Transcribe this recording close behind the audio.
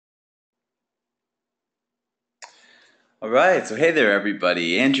All right, so hey there,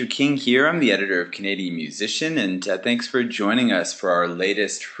 everybody. Andrew King here. I'm the editor of Canadian Musician, and thanks for joining us for our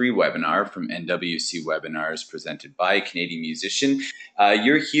latest free webinar from NWC Webinars presented by Canadian Musician.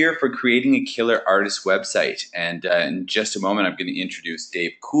 You're here for creating a killer artist website, and in just a moment, I'm going to introduce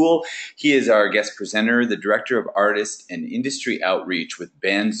Dave Cool. He is our guest presenter, the Director of Artist and Industry Outreach with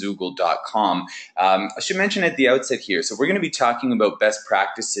bandzoogle.com. I should mention at the outset here, so we're going to be talking about best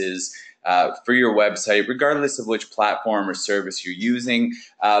practices for your website, regardless of which platform or service you're using.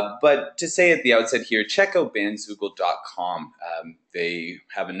 But to say at the outset here, check out bandzoogle.com. They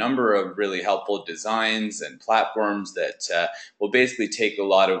have a number of really helpful designs and platforms that will basically take a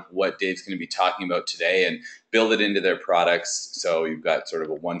lot of what Dave's going to be talking about today and build it into their products. So you've got sort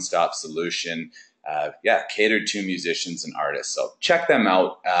of a one-stop solution. Catered to musicians and artists. So check them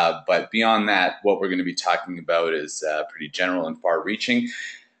out. But beyond that, what we're going to be talking about is pretty general and far-reaching.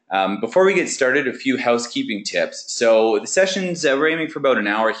 Before we get started, a few housekeeping tips. So the sessions, we're aiming for about an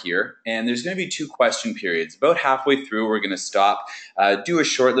hour here, and there's going to be 2 question periods. About halfway through, we're going to stop, do a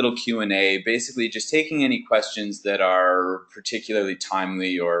short little Q&A, basically just taking any questions that are particularly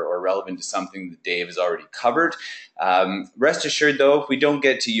timely or relevant to something that Dave has already covered. Rest assured, though, if we don't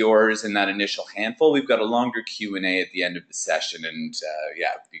get to yours in that initial handful, we've got a longer Q&A at the end of the session, and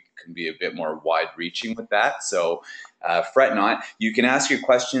we can be a bit more wide-reaching with that. So fret not. You can ask your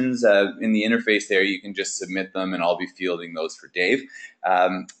questions in the interface there. You can just submit them, and I'll be fielding those for Dave.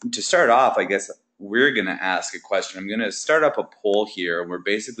 To start off, I guess we're going to ask a question. I'm going to start up a poll here. We're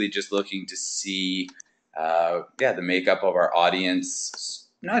basically just looking to see the makeup of our audience.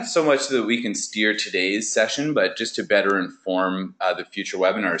 Not so much so that we can steer today's session, but just to better inform the future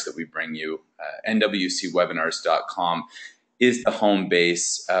webinars that we bring you. nwcwebinars.com is the home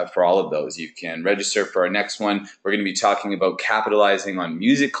base for all of those. You can register for our next one. We're going to be talking about capitalizing on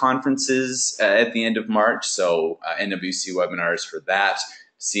music conferences at the end of March. So NWC webinars for that,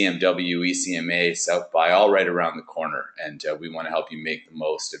 CMW, ECMA, South by, all right around the corner. And we want to help you make the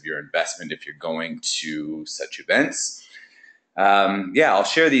most of your investment if you're going to such events. I'll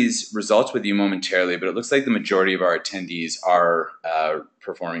share these results with you momentarily, but it looks like the majority of our attendees are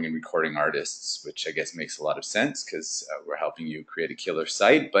performing and recording artists, which I guess makes a lot of sense because we're helping you create a killer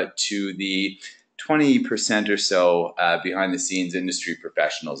site. But to the 20% or so behind the scenes industry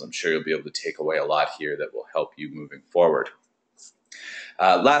professionals, I'm sure you'll be able to take away a lot here that will help you moving forward.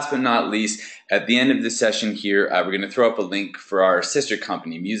 Last but not least, at the end of the session here, we're going to throw up a link for our sister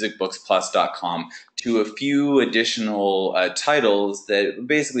company, musicbooksplus.com, to a few additional titles that are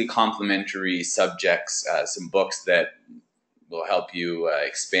basically complementary subjects, some books that will help you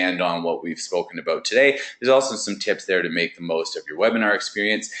expand on what we've spoken about today. There's also some tips there to make the most of your webinar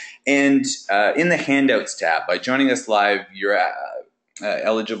experience. And in the handouts tab, by joining us live, you're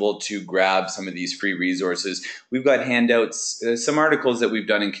eligible to grab some of these free resources. We've got handouts, some articles that we've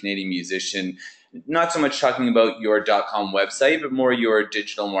done in Canadian Musician, not so much talking about your .com website, but more your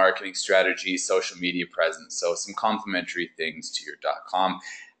digital marketing strategy, social media presence. So some complementary things to your .com.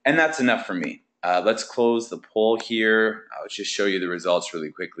 And that's enough for me. Let's close the poll here. I'll just show you the results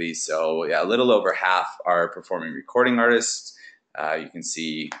really quickly. So a little over half are performing recording artists. You can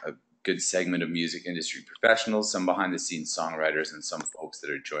see a good segment of music industry professionals, some behind the scenes songwriters, and some folks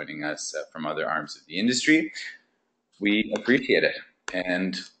that are joining us from other arms of the industry. We appreciate it.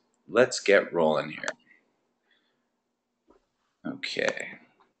 And let's get rolling here. Okay.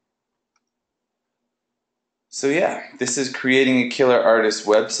 So this is creating a killer artist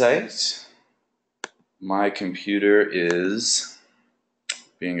website. My computer is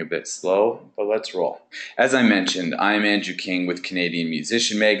being a bit slow, but let's roll. As I mentioned, I'm Andrew King with Canadian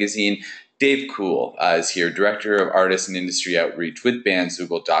Musician Magazine. Dave Cool is here, Director of Artist and Industry Outreach with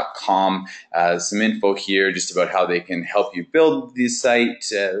bandzoogle.com. Some info here just about how they can help you build the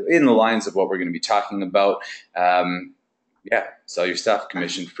site in the lines of what we're going to be talking about. Sell your stuff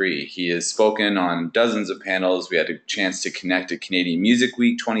commission free. He has spoken on dozens of panels. We had a chance to connect at Canadian Music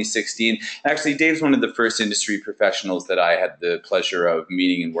Week 2016. Actually, Dave's one of the first industry professionals that I had the pleasure of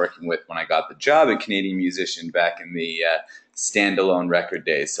meeting and working with when I got the job at Canadian Musician back in the standalone record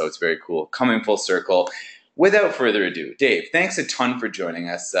days. So it's very cool. Coming full circle. Without further ado, Dave, thanks a ton for joining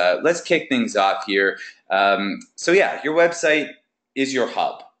us. Let's kick things off here. Your website is your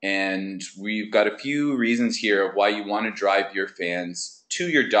hub. And we've got a few reasons here of why you want to drive your fans to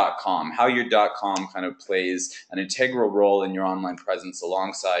your .com, how your .com kind of plays an integral role in your online presence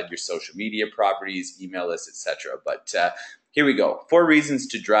alongside your social media properties, email lists, etc. But here we go. 4 reasons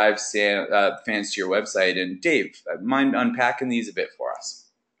to drive fans to your website. And Dave, mind unpacking these a bit for us?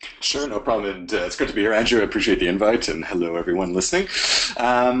 Sure, no problem. And it's good to be here, Andrew. I appreciate the invite. And hello, everyone listening.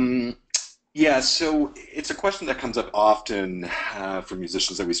 Yeah, so it's a question that comes up often for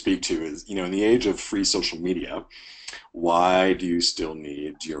musicians that we speak to is, in the age of free social media, why do you still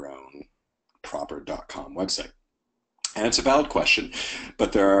need your own proper .com website? And it's a valid question,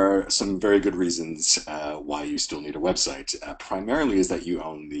 but there are some very good reasons why you still need a website. Primarily is that you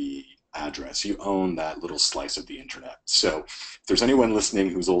own the address. You own that little slice of the internet. So if there's anyone listening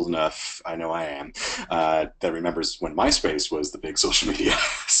who's old enough, I know I am, that remembers when MySpace was the big social media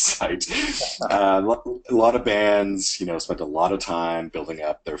site. A lot of bands, spent a lot of time building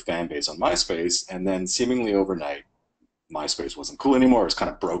up their fan base on MySpace, and then seemingly overnight, MySpace wasn't cool anymore. It was kind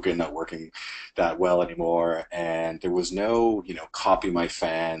of broken, not working that well anymore. And there was no, copy my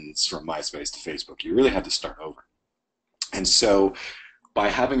fans from MySpace to Facebook. You really had to start over. And so by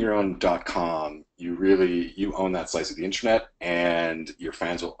having your own .com, you own that slice of the internet, and your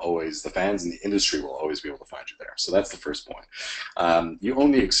fans will always, the fans in the industry will always be able to find you there. So that's the first point. You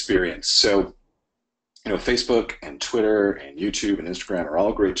own the experience. So Facebook and Twitter and YouTube and Instagram are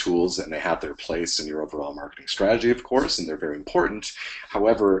all great tools, and they have their place in your overall marketing strategy, of course, and they're very important.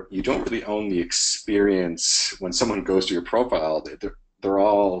 However, you don't really own the experience when someone goes to your profile. They're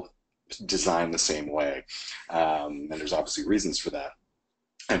all designed the same way, and there's obviously reasons for that.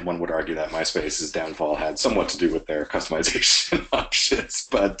 And one would argue that MySpace's downfall had somewhat to do with their customization options.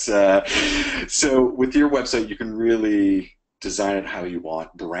 But so with your website, you can really design it how you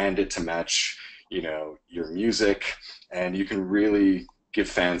want, brand it to match, your music, and you can really give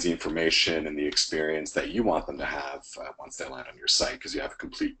fans the information and the experience that you want them to have once they land on your site, because you have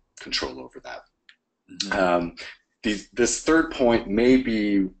complete control over that. Mhm. Um, this third point may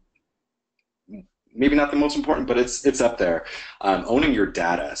be maybe not the most important, but it's up there. Owning your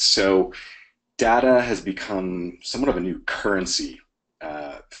data. So data has become somewhat of a new currency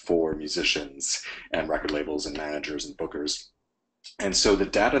for musicians and record labels and managers and bookers. And so the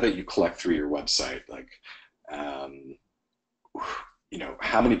data that you collect through your website, like um,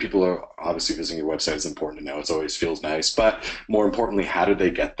 how many people are obviously visiting your website is important to know. It always feels nice, but more importantly, how did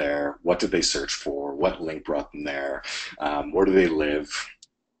they get there? What did they search for? What link brought them there? Where do they live?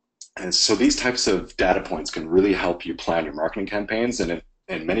 And so these types of data points can really help you plan your marketing campaigns, and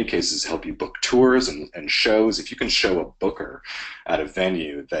in many cases help you book tours and shows. If you can show a booker at a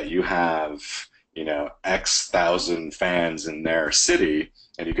venue that you have, X thousand fans in their city,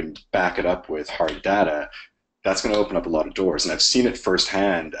 and you can back it up with hard data, that's going to open up a lot of doors. And I've seen it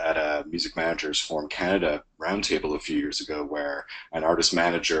firsthand at a Music Managers Forum Canada roundtable a few years ago, where an artist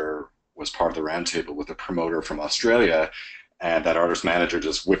manager was part of the roundtable with a promoter from Australia, and that artist manager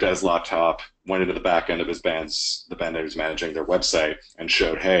just whipped out his laptop, went into the back end of the band that he was managing, their website, and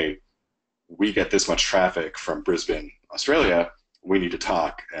showed, hey, we get this much traffic from Brisbane, Australia. We need to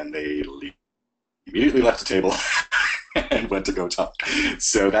talk. And they immediately left the table and went to go talk.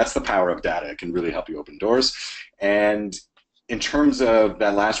 So that's the power of data. It can really help you open doors. And in terms of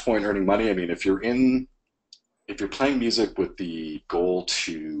that last point, earning money, I mean, if you're playing music with the goal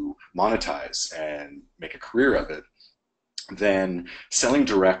to monetize and make a career of it, then selling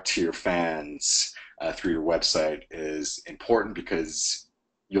direct to your fans through your website is important because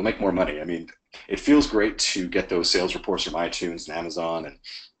you'll make more money. I mean, it feels great to get those sales reports from iTunes and Amazon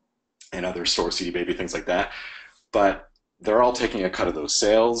and other stores, CD Baby, things like that. But they're all taking a cut of those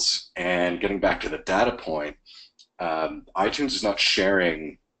sales. And getting back to the data point, iTunes is not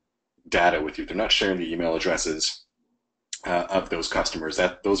sharing data with you. They're not sharing the email addresses of those customers.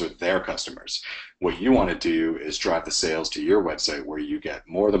 That those are their customers. What you want to do is drive the sales to your website, where you get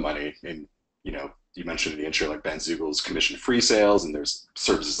more of the money. And you mentioned in the intro, like Ben Zugel's commission-free sales, and there's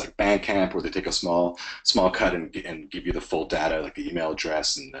services like Bandcamp where they take a small cut and give you the full data, like the email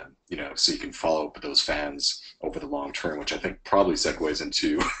address, and so you can follow up with those fans over the long term, which I think probably segues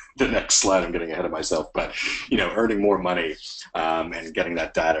into the next slide. I'm getting ahead of myself, but earning more money and getting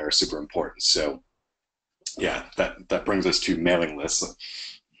that data are super important. So yeah, that brings us to mailing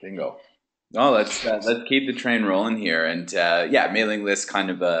lists. Bingo. No, let's keep the train rolling here, and yeah, mailing list kind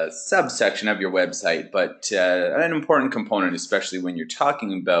of a subsection of your website, but an important component, especially when you're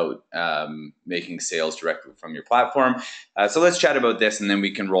talking about making sales directly from your platform. So let's chat about this, and then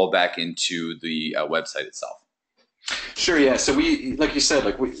we can roll back into the website itself. Sure, yeah. So we, like you said,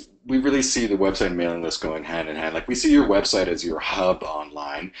 like we really see the website and mailing list going hand in hand. Like we see your website as your hub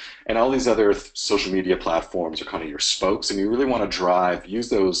online, and all these other social media platforms are kind of your spokes, and you really want to use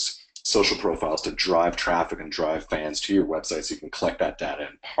those social profiles to drive traffic and drive fans to your website so you can collect that data.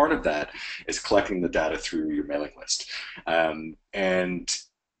 And part of that is collecting the data through your mailing list. And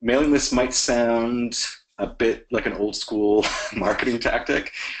mailing lists might sound a bit like an old school marketing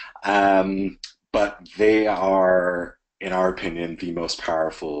tactic, um, but they are in our opinion, the most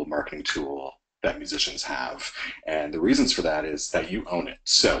powerful marketing tool that musicians have. And the reasons for that is that you own it.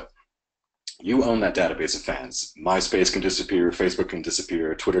 So you own that database of fans. MySpace can disappear, Facebook can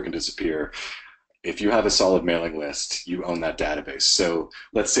disappear, Twitter can disappear. If you have a solid mailing list, you own that database. So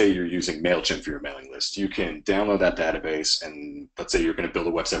let's say you're using MailChimp for your mailing list. You can download that database, and let's say you're going to build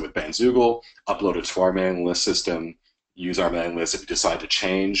a website with Bandzoogle, upload it to our mailing list system, use our mailing list. If you decide to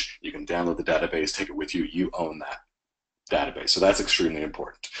change, you can download the database, take it with you. You own that database. So that's extremely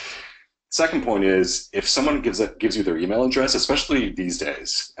important. Second point is if someone gives you their email address, especially these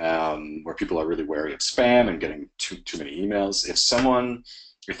days, where people are really wary of spam and getting too many emails.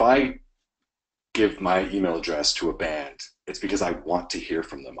 If I give my email address to a band, it's because I want to hear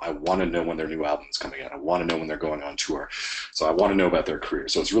from them. I want to know when their new album is coming out. I want to know when they're going on tour. So I want to know about their career.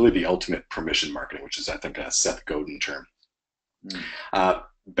 So it's really the ultimate permission marketing, which is, I think, a Seth Godin term.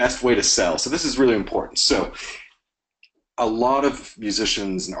 Best way to sell. So this is really important. So a lot of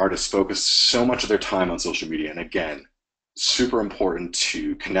musicians and artists focus so much of their time on social media. And again, super important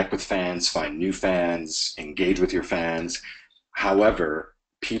to connect with fans, find new fans, engage with your fans. However,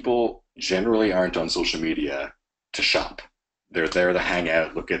 people generally aren't on social media to shop. They're there to hang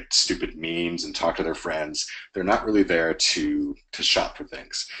out, look at stupid memes, and talk to their friends. They're not really there to shop for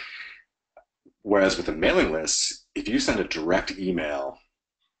things. Whereas with a mailing list, if you send a direct email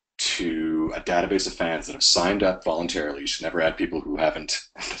to a database of fans that have signed up voluntarily, you should never add people who haven't.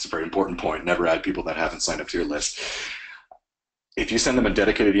 That's a very important point. Never add people that haven't signed up to your list. If you send them a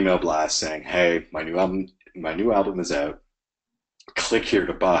dedicated email blast saying, "Hey, my new album is out. Click here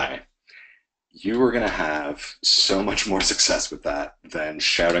to buy," you are going to have so much more success with that than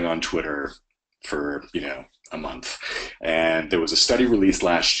shouting on Twitter for, a month. And there was a study released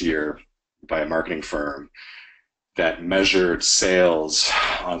last year by a marketing firm that measured sales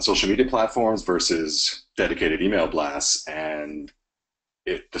on social media platforms versus dedicated email blasts. And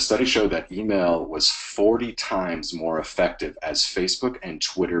the study showed that email was 40 times more effective as Facebook and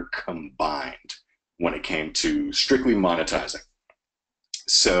Twitter combined when it came to strictly monetizing.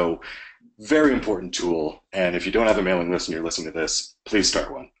 So very important tool. And if you don't have a mailing list and you're listening to this, please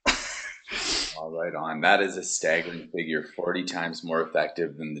start one. All right on. That is a staggering figure, 40 times more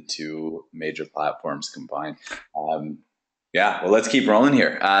effective than the two major platforms combined. Yeah, well, let's keep rolling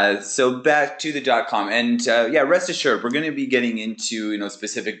here. So back to the .com, and rest assured, we're going to be getting into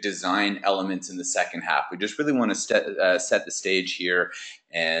specific design elements in the second half. We just really want to set the stage here,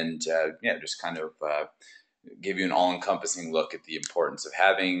 and just kind of give you an all-encompassing look at the importance of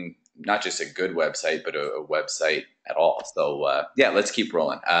having not just a good website, but a website at all. So let's keep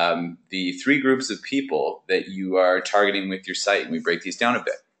rolling. The three groups of people that you are targeting with your site, and we break these down a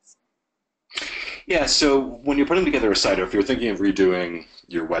bit. Yeah, so when you're putting together a site, or if you're thinking of redoing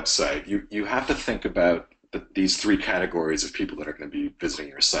your website, you have to think about these three categories of people that are going to be visiting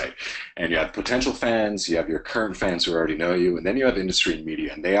your site. And you have potential fans, you have your current fans who already know you, and then you have industry and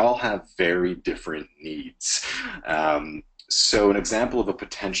media, and they all have very different needs. So an example of a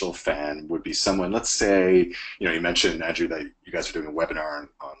potential fan would be someone, let's say, you mentioned, Andrew, that you guys are doing a webinar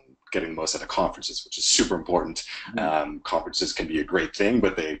on getting the most out of conferences, which is super important. Conferences can be a great thing,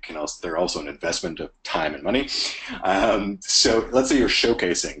 but they're also an investment of time and money. So let's say you're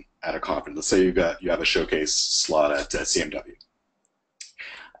showcasing at a conference. Let's say you have a showcase slot at CMW.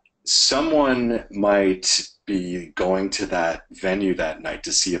 Someone might be going to that venue that night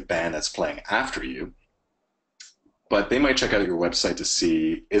to see a band that's playing after you, but they might check out your website to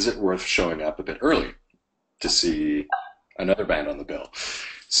see, is it worth showing up a bit early to see another band on the bill?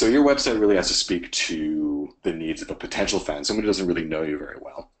 So your website really has to speak to the needs of a potential fan, someone who doesn't really know you very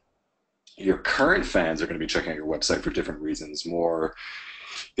well. Your current fans are going to be checking out your website for different reasons.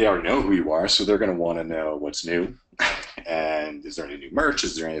 They already know who you are, so they're going to want to know what's new. And is there any new merch?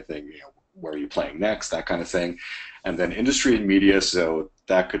 Is there anything, where are you playing next? That kind of thing. And then industry and media, so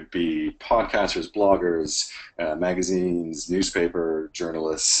that could be podcasters, bloggers, magazines, newspaper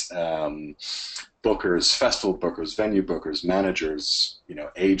journalists, bookers, festival bookers, venue bookers, managers,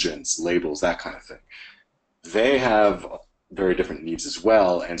 agents, labels, that kind of thing. They have very different needs as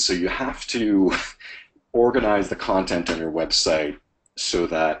well, and so you have to organize the content on your website so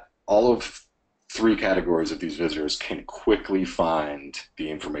that all of three categories of these visitors can quickly find the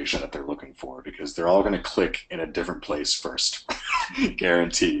information that they're looking for, because they're all going to click in a different place first,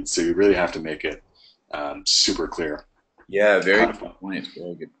 guaranteed. So you really have to make it super clear. Yeah, very good point.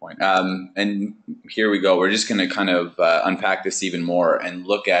 Very good point. And here we go. We're just going to kind of unpack this even more and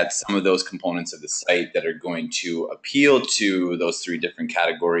look at some of those components of the site that are going to appeal to those three different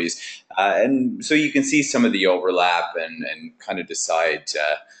categories. And so you can see some of the overlap and kind of decide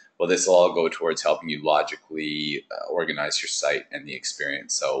well, this will all go towards helping you logically organize your site and the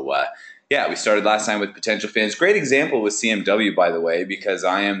experience. So yeah, we started last time with potential fans. Great example with CMW, by the way, because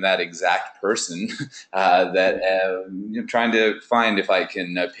I am that exact person that trying to find if I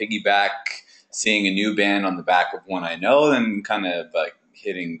can piggyback seeing a new band on the back of one I know, then kind of like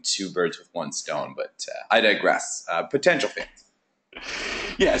hitting two birds with one stone. But I digress. Potential fans.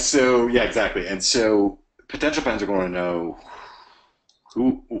 Yeah, so yeah, exactly. And so potential fans are going to know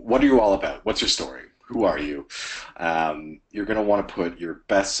what are you all about? What's your story? Who are you? You're going to want to put your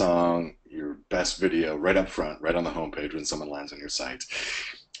best song, your best video right up front, right on the homepage when someone lands on your site.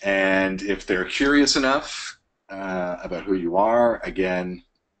 And if they're curious enough about who you are, again,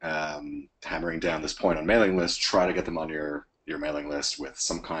 hammering down this point on mailing list, try to get them on your mailing list with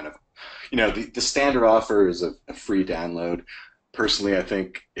some kind of, the standard offer is a free download. Personally, I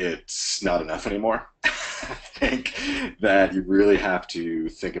think it's not enough anymore. I think that you really have to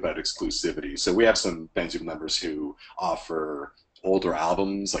think about exclusivity. So we have some Benzoom members who offer older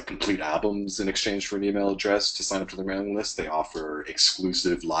albums, like complete albums, in exchange for an email address to sign up to their mailing list. They offer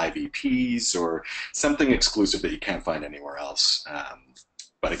exclusive live EPs or something exclusive that you can't find anywhere else.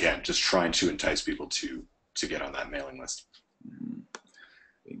 But again, just trying to entice people to get on that mailing list.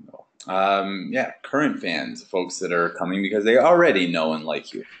 Bingo. Yeah, current fans, folks that are coming because they already know and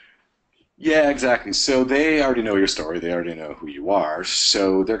like you. Yeah, exactly. So they already know your story. They already know who you are.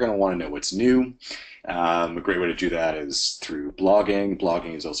 So they're going to want to know what's new. A great way to do that is through blogging.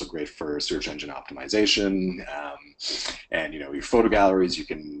 Blogging is also great for search engine optimization. And your photo galleries, you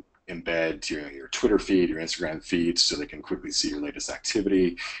can embed your Twitter feed, your Instagram feed, so they can quickly see your latest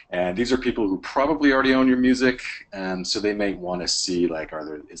activity. And these are people who probably already own your music, so they may want to see like,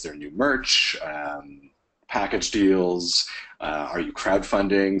 is there new merch, package deals? Are you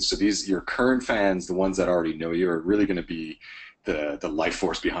crowdfunding? So your current fans, the ones that already know you, are really going to be the life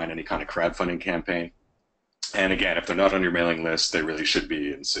force behind any kind of crowdfunding campaign. And again, if they're not on your mailing list, they really should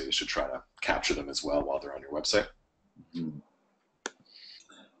be, and so you should try to capture them as well while they're on your website.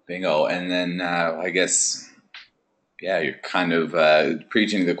 Bingo. And then I guess, yeah, you're kind of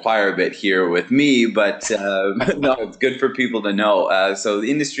preaching to the choir a bit here with me, but no, it's good for people to know. So the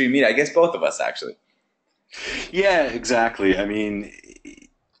industry media, I guess both of us actually. Yeah, exactly. I mean,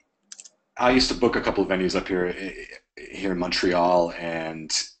 I used to book a couple of venues up here in Montreal,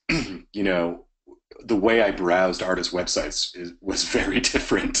 and you know, the way I browsed artist websites was very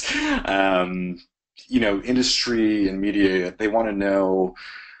different. Um, Industry and media, they want to know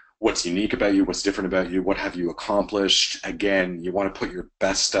what's unique about you, what's different about you, what have you accomplished. Again, you want to put your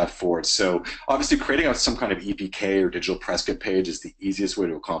best stuff forward. So obviously creating some kind of EPK or digital press kit page is the easiest way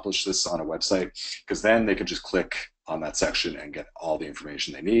to accomplish this on a website, because then they can just click on that section and get all the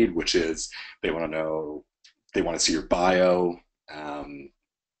information they need, which is they want to know, they want to see your bio, um,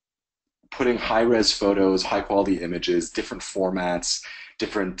 putting high res photos, high quality images, different formats,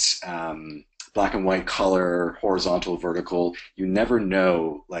 different black and white color, horizontal, vertical. You never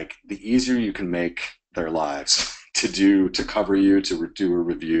know. Like the easier you can make their lives to cover you, to do a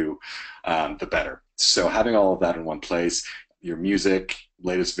review, the better. So having all of that in one place, your music,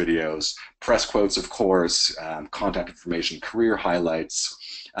 latest videos, press quotes, of course, contact information, career highlights,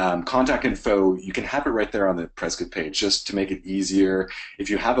 contact info, you can have it right there on the press kit page just to make it easier. If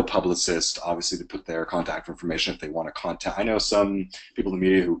you have a publicist, obviously to put their contact information if they want to contact. I know some people in the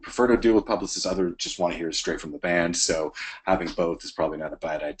media who prefer to deal with publicists, others just want to hear straight from the band. So having both is probably not a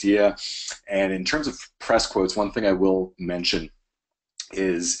bad idea. And in terms of press quotes, one thing I will mention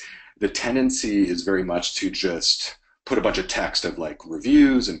is the tendency is very much to just put a bunch of text of like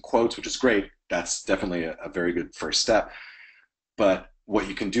reviews and quotes, which is great. That's definitely a very good first step. But what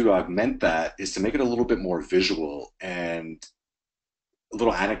you can do to augment that is to make it a little bit more visual. And a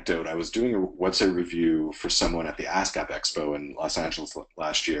little anecdote, I was doing a website review for someone at the ASCAP Expo in Los Angeles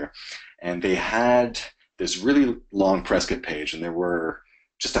last year, and they had this really long press kit page, and there were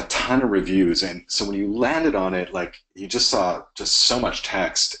just a ton of reviews. And so when you landed on it, like you just saw just so much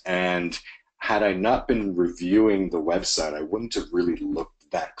text. And had I not been reviewing the website, I wouldn't have really looked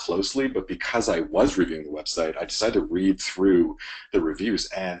that closely. But because I was reviewing the website, I decided to read through the reviews.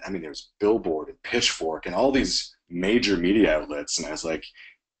 And I mean, there's Billboard and Pitchfork and all these major media outlets. And I was like,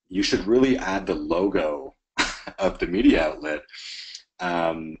 you should really add the logo of the media outlet,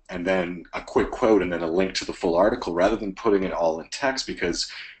 and then a quick quote and then a link to the full article rather than putting it all in text,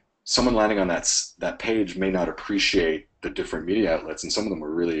 because someone landing on that page may not appreciate the different media outlets, and some of them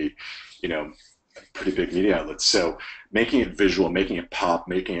are really, pretty big media outlets. So making it visual, making it pop,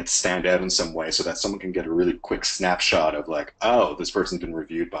 making it stand out in some way so that someone can get a really quick snapshot of like, oh, this person's been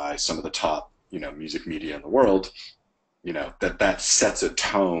reviewed by some of the top, music media in the world. that sets a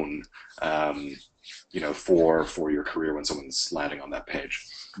tone, um, for your career when someone's landing on that page.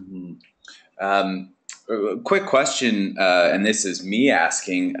 Mhm. Um, quick question, and this is me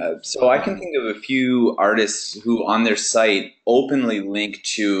asking. So I can Mhm. think of a few artists who, on their site, openly link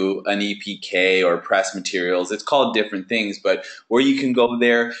to an EPK or press materials. It's called different things, but where you can go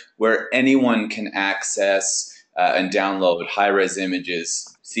there, where anyone can access and download high-res images,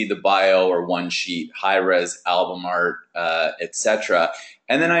 see the bio or one sheet, high-res album art, etc.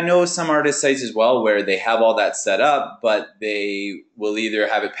 And then I know some artist sites as well where they have all that set up, but they will either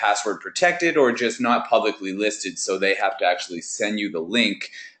have it password protected or just not publicly listed. So they have to actually send you the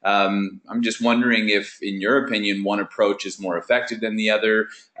link. I'm just wondering if, in your opinion, one approach is more effective than the other.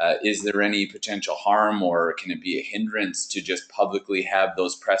 Is there any potential harm, or can it be a hindrance to just publicly have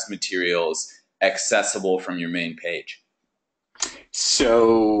those press materials accessible from your main page?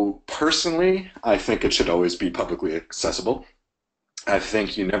 So personally, I think it should always be publicly accessible. I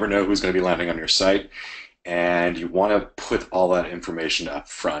think you never know who's going to be landing on your site, and you want to put all that information up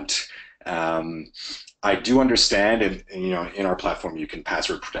front. Um, I do understand, and in our platform, you can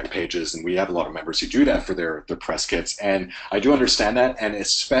password protect pages, and we have a lot of members who do that for their press kits. And I do understand that, and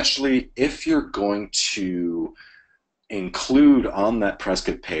especially if you're going to include on that press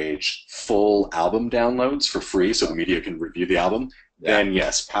kit page full album downloads for free, so the media can review the album, Yeah. then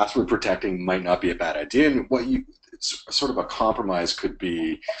yes, password protecting might not be a bad idea. And what you it's sort of a compromise could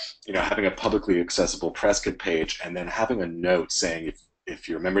be, having a publicly accessible press kit page and then having a note saying if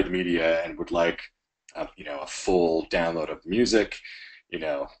you're a member of the media and would like a full download of music, you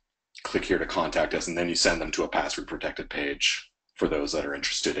know, click here to contact us, and then you send them to a password protected page for those that are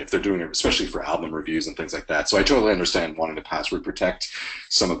interested if they're doing it, especially for album reviews and things like that. So I totally understand wanting to password protect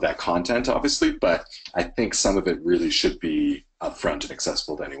some of that content, obviously, but I think some of it really should be upfront and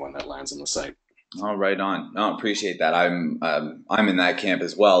accessible to anyone that lands on the site. Oh, right on. No, appreciate that. I'm in that camp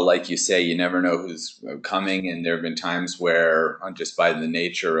as well. Like you say, you never know who's coming, and there have been times where, just by the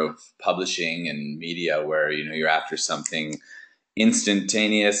nature of publishing and media, where you're after something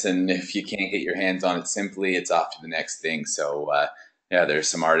instantaneous, and if you can't get your hands on it simply, it's off to the next thing. So yeah, there's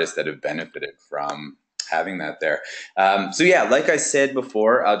some artists that have benefited from having that there. So yeah, like I said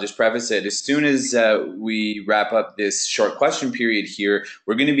before, I'll just preface it. As soon as we wrap up this short question period here,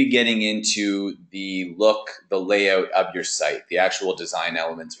 we're going to be getting into the look, the layout of your site, the actual design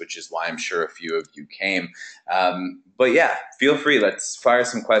elements, which is why I'm sure a few of you came. But yeah, feel free. Let's fire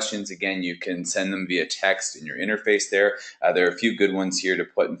some questions. Again, you can send them via text in your interface there. There are a few good ones here to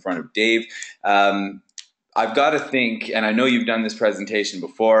put in front of Dave. I've got to think, and I know you've done this presentation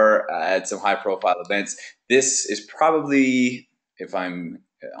before at some high profile events. This is probably, if I'm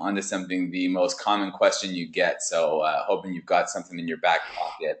onto something, the most common question you get. So hoping you've got something in your back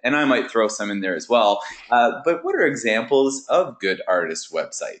pocket. And I might throw some in there as well. But what are examples of good artist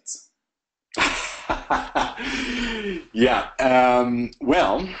websites? Yeah.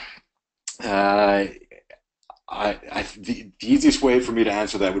 Well, uh, the easiest way for me to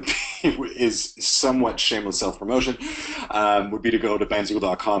answer that would be is somewhat shameless self promotion. Would be to go to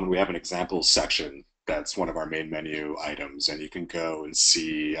benzeagle.com, and we have an examples section. That's one of our main menu items, and you can go and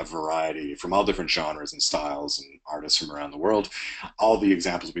see a variety from all different genres and styles and artists from around the world. All the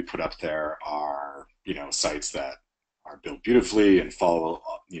examples we put up there are, sites that are built beautifully and follow,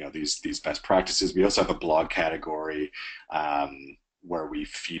 these best practices. We also have a blog category. Where we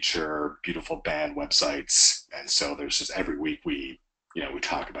feature beautiful band websites, and so there's just every week we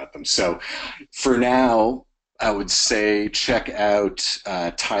talk about them. So for now, I would say check out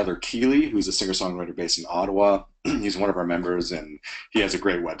Tyler Keeley, who's a singer-songwriter based in Ottawa. He's one of our members, and he has a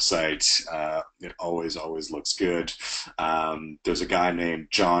great website. It always looks good. There's a guy named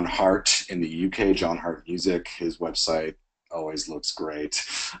John Hart in the UK, John Hart Music. His website always looks great.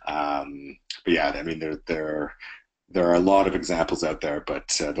 But yeah, I mean, there are a lot of examples out there,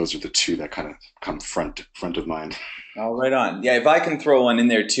 but those are the two that kind of come front of mind. Oh, right on. Yeah, if I can throw one in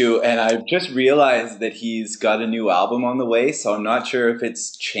there too. And I've just realized that he's got a new album on the way, so I'm not sure if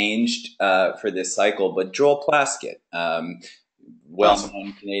it's changed for this cycle. But Joel Plaskett, Awesome.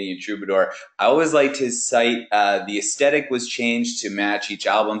 well-known Canadian troubadour. I always liked his site. The aesthetic was changed to match each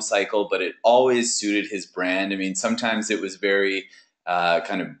album cycle, but it always suited his brand. I mean, sometimes it was very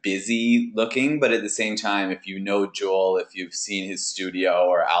kind of busy looking, but at the same time, if you know Joel, if you've seen his studio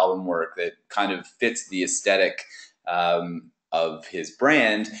or album work, that kind of fits the aesthetic of his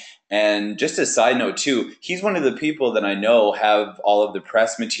brand. And just a side note too, he's one of the people that I know have all of the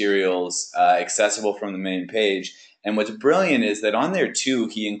press materials accessible from the main page. And what's brilliant is that on there too,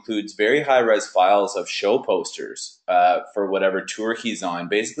 he includes very high res files of show posters for whatever tour he's on,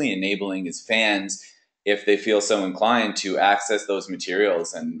 basically enabling his fans if they feel so inclined to access those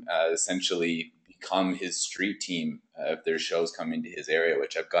materials and essentially become his street team if there's shows coming to his area,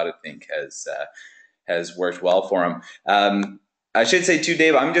 which I've got to think has worked well for him. I should say too,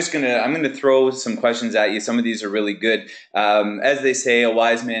 Dave. I'm gonna throw some questions at you. Some of these are really good. As they say, a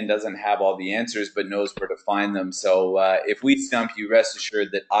wise man doesn't have all the answers, but knows where to find them. So if we stump you, rest assured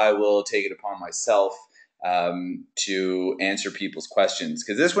that I will take it upon myself to answer people's questions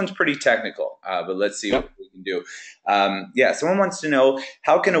because this one's pretty technical. But let's see what Yep. we can do. Yeah, someone wants to know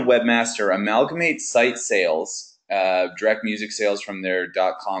how can a webmaster amalgamate site sales, direct music sales from their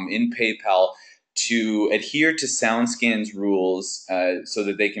 .com in PayPal to adhere to SoundScan's rules so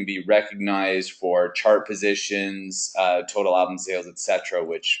that they can be recognized for chart positions, total album sales, etc.,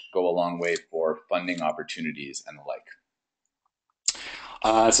 which go a long way for funding opportunities and the like.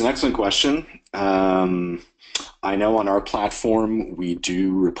 It's an excellent question. I know on our platform we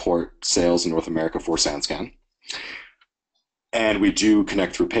do report sales in North America for SoundScan, and we do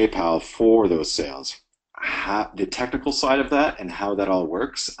connect through PayPal for those sales. The technical side of that and how that all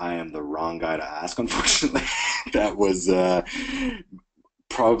works, I am the wrong guy to ask, unfortunately. That was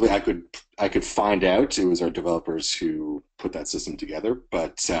probably I could find out. It was our developers who put that system together,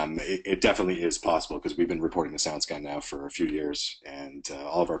 but it definitely is possible because we've been reporting to SoundScan now for a few years, and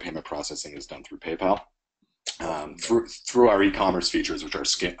all of our payment processing is done through PayPal. Through our e-commerce features, which are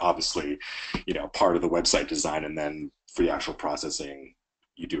obviously, part of the website design, and then for the actual processing,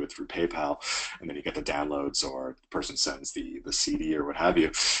 you do it through PayPal, and then you get the downloads, or the person sends the CD or what have you,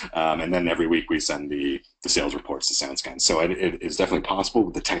 and then every week we send the sales reports to SoundScan. So it is definitely possible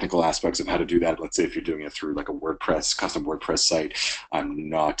with the technical aspects of how to do that. Let's say if you're doing it through like a WordPress custom WordPress site, I'm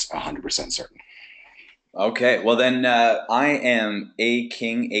not 100% certain. Okay, well then I am a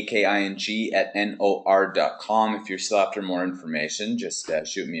king, AKING at NOR.com. If you're still after more information, just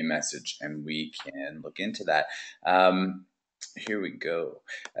shoot me a message and we can look into that. Here we go.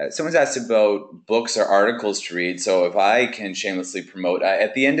 Someone's asked about books or articles to read. So if I can shamelessly promote,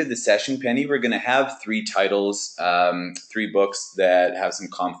 at the end of the session, Penny, we're going to have three titles, three books that have some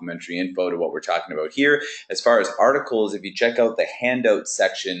complimentary info to what we're talking about here. As far as articles, if you check out the handout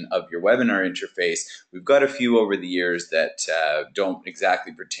section of your webinar interface, we've got a few over the years that don't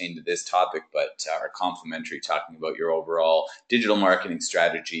exactly pertain to this topic, but are complimentary, talking about your overall digital marketing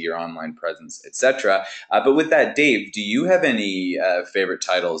strategy, your online presence, etc. But with that, Dave, do you have any favorite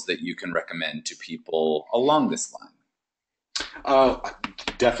titles that you can recommend to people along this line? Uh,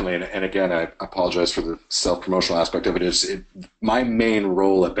 Definitely, and again, I apologize for the self-promotional aspect of it. My main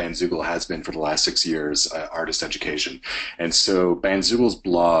role at Bandzoogle has been for the last 6 years artist education, and so Bandzoogle's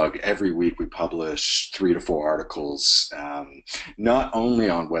blog, every week we publish 3 to 4 articles, not only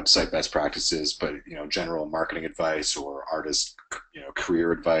on website best practices, but general marketing advice or artist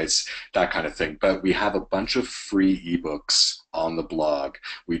career advice, that kind of thing. But we have a bunch of free ebooks on the blog.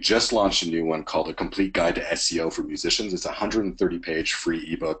 We just launched a new one called A Complete Guide to SEO for Musicians. It's a 130-page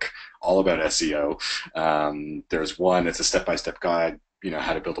free ebook all about SEO. There's one, it's a step-by-step guide,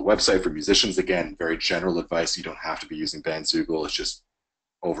 how to build a website for musicians. Again, very general advice. You don't have to be using Bandzoogle. It's just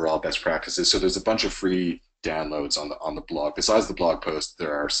overall best practices. So there's a bunch of free downloads on the blog. Besides the blog post,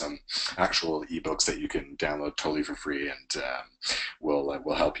 there are some actual ebooks that you can download totally for free, and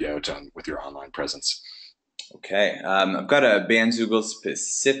will help you out with your online presence. Okay, I've got a Bandzoogle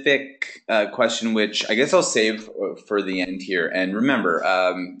specific question, which I guess I'll save for the end here. And remember,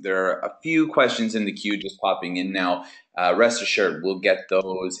 there are a few questions in the queue just popping in now. Rest assured, we'll get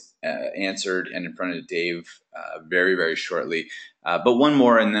those answered and in front of Dave very, very shortly. But one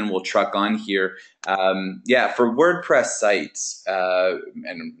more, and then we'll truck on here. Yeah, for WordPress sites, and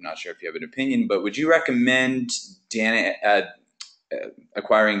I'm not sure if you have an opinion, but would you recommend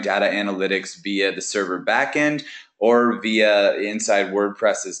acquiring data analytics via the server backend or via inside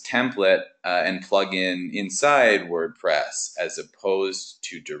WordPress's template and plug in inside WordPress as opposed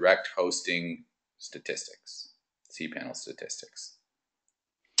to direct hosting statistics, cPanel statistics?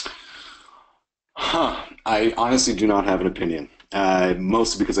 I honestly do not have an opinion,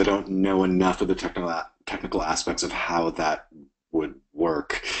 mostly because I don't know enough of the technical aspects of how that would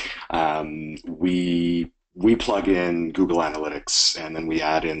work. We plug in Google Analytics, and then we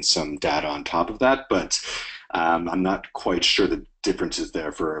add in some data on top of that, but I'm not quite sure the difference is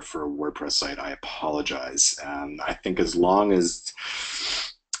there for a WordPress site. I apologize. I think as long as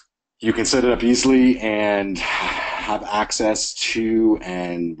you can set it up easily and have access to,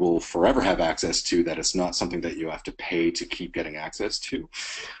 and will forever have access to, that it's not something that you have to pay to keep getting access to.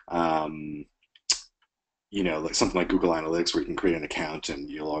 Um, like something like Google Analytics, where you can create an account and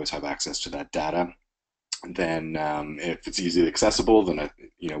you'll always have access to that data. then if it's easily accessible, then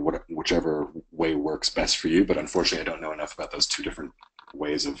whichever way works best for you. But unfortunately, I don't know enough about those two different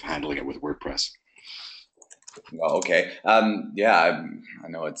ways of handling it with WordPress. Well, okay. Yeah, I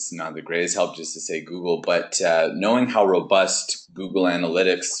know it's not the greatest help just to say Google, but knowing how robust Google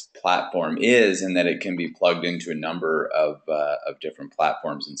Analytics platform is and that it can be plugged into a number of different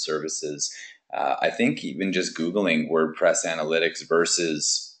platforms and services, I think even just Googling WordPress Analytics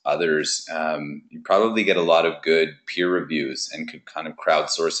versus others, you probably get a lot of good peer reviews and could kind of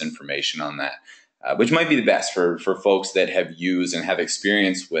crowdsource information on that, which might be the best for folks that have used and have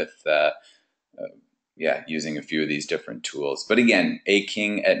experience with. Yeah, using a few of these different tools. But again,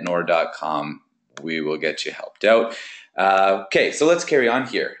 aking@nord.com, we will get you helped out. Okay, so let's carry on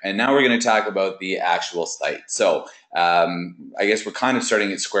here. And now we're going to talk about the actual site. So I guess we're kind of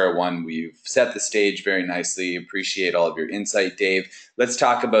starting at square one. We've set the stage very nicely. Appreciate all of your insight, Dave. Let's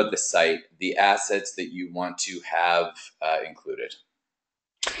talk about the site, the assets that you want to have included.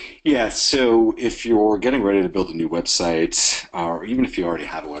 Yeah, so if you're getting ready to build a new website, or even if you already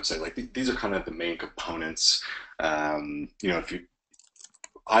have a website, like these are kind of the main components. If you,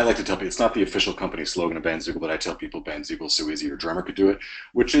 I like to tell people it's not the official company slogan of Bandzoogle, but I tell people Bandzoogle so easy your drummer could do it,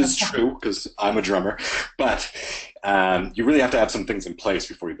 which is true because I'm a drummer. But you really have to have some things in place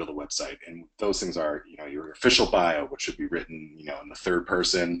before you build a website, and those things are, your official bio, which should be written, in the third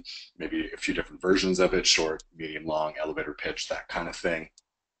person, maybe a few different versions of it, short, medium, long, elevator pitch, that kind of thing.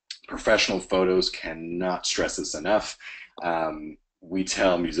 Professional photos, cannot stress this enough. We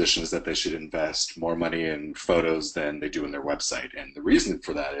tell musicians that they should invest more money in photos than they do in their website. And the reason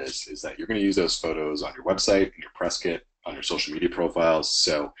for that is that you're going to use those photos on your website, in your press kit, on your social media profiles.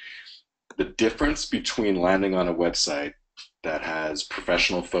 So the difference between landing on a website that has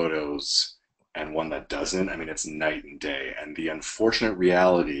professional photos and one that doesn't, I mean, it's night and day. And the unfortunate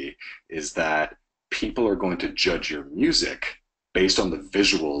reality is that people are going to judge your music based on the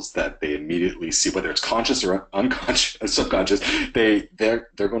visuals that they immediately see, whether it's conscious or unconscious, subconscious. They're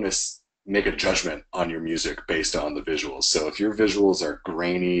going to make a judgment on your music based on the visuals. So if your visuals are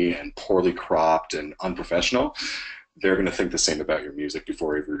grainy and poorly cropped and unprofessional, they're going to think the same about your music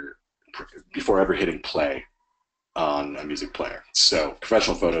before ever hitting play on a music player. So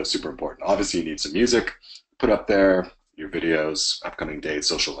professional photos, super important. Obviously, you need some music put up there, your videos, upcoming dates,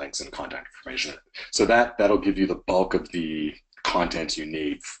 social links, and contact information. So that'll give you the bulk of the content you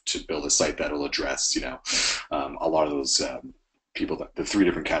need to build a site that'll address, a lot of those people, the three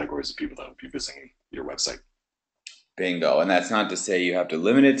different categories of people that will be visiting your website. Bingo. And that's not to say you have to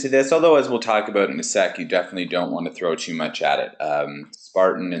limit it to this, although, as we'll talk about in a sec, you definitely don't want to throw too much at it.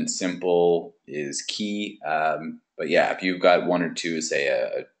 Spartan and simple is key. But yeah, if you've got one or two, say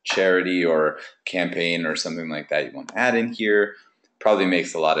a charity or campaign or something like that you want to add in here, probably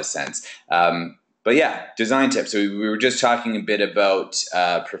makes a lot of sense. But yeah, design tips. So we were just talking a bit about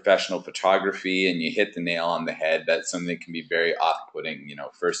professional photography, and you hit the nail on the head. That's something that can be very off-putting.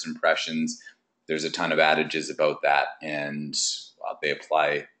 First impressions. There's a ton of adages about that, and they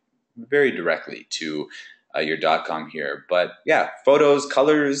apply very directly to your .com here. But yeah, photos,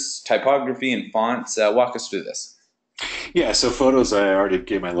 colors, typography, and fonts. Walk us through this. Yeah, so photos, I already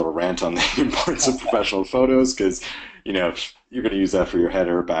gave my little rant on the importance of professional photos because, you're going to use that for your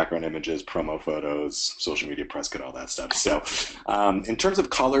header, background images, promo photos, social media press kit, all that stuff. So in terms of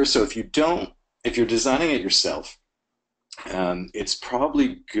colors, so if you're designing it yourself, it's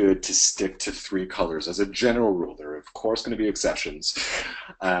probably good to stick to three colors as a general rule. There are, of course, going to be exceptions.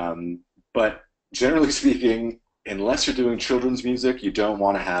 But generally speaking, unless you're doing children's music, you don't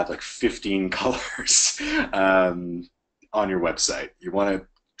want to have like 15 colors on your website. You want to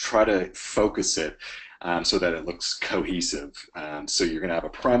try to focus it so that it looks cohesive. So you're going to have a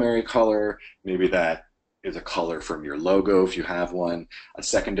primary color, maybe that is a color from your logo if you have one, a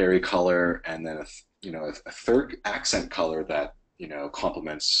secondary color, and then a third accent color that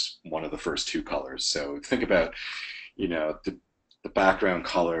complements one of the first two colors. So think about the background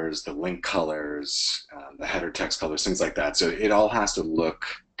colors, the link colors, the header text colors, things like that. So it all has to look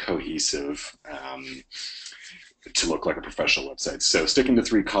cohesive to look like a professional website. So sticking to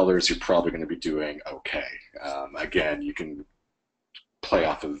three colors, you're probably going to be doing okay. Again, you can play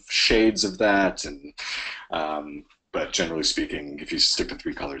off of shades of that, but generally speaking, if you stick to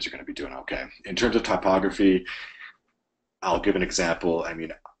three colors, you're going to be doing okay. In terms of typography, I'll give an example. I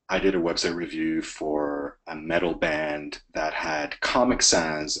mean, I did a website review for a metal band that had Comic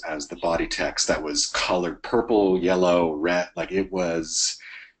Sans as the body text that was colored purple, yellow, red. Like, it was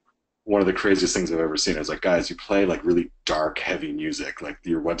one of the craziest things I've ever seen. I was like, guys, you play like really dark, heavy music. Like,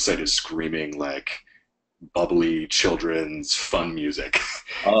 your website is screaming like bubbly children's fun music.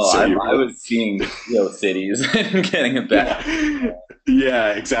 Oh, So you I really, was seeing GeoCities and getting a bad. yeah, yeah,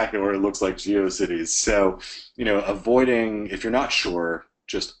 exactly, where it looks like GeoCities. So, avoiding, if you're not sure,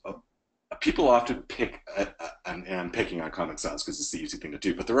 just people often pick, and I'm picking on Comic Sans because it's the easy thing to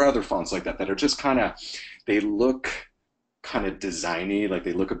do, but there are other fonts like that that are just kind of, they look kind of designy, like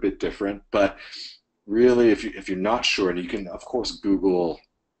they look a bit different. But really, if you're not sure, and you can of course Google,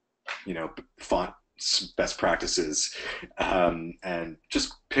 font best practices, and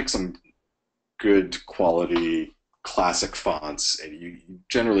just pick some good quality classic fonts, and you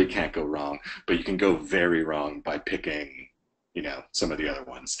generally can't go wrong. But you can go very wrong by picking, some of the other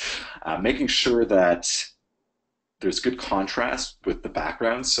ones. Making sure that there's good contrast with the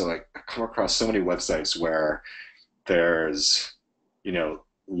background. So I come across so many websites where there's,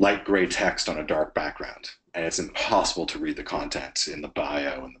 light gray text on a dark background, and it's impossible to read the content in the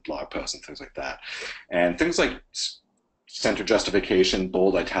bio and the blog post and things like that. And things like center justification,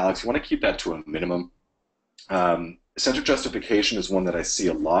 bold, italics, you want to keep that to a minimum. Center justification is one that I see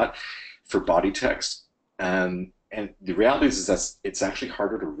a lot for body text. And the reality is that it's actually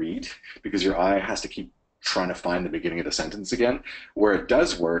harder to read because your eye has to keep trying to find the beginning of the sentence again. Where it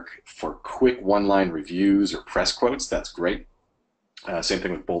does work for quick one-line reviews or press quotes, that's great. Same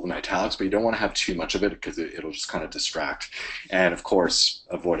thing with bold and italics, but you don't want to have too much of it because it'll just kind of distract. And of course,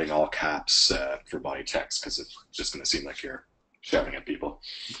 avoiding all caps for body text because it's just going to seem like you're shouting at people.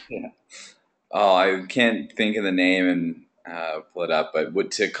 Yeah. Oh, I can't think of the name and pull it up,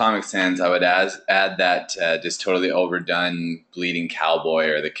 but to Comic Sans, I would add that just totally overdone bleeding cowboy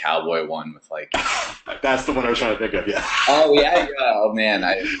or the cowboy one with like. That's the one I was trying to think of. Yeah. Oh yeah, yeah. Oh man,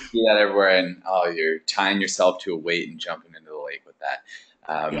 I see that everywhere, and oh, you're tying yourself to a weight and jumping into the lake with that.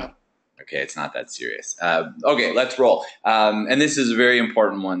 Yeah. Okay, it's not that serious. Okay, let's roll. And this is a very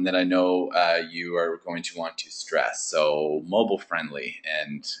important one that I know you are going to want to stress. So mobile friendly,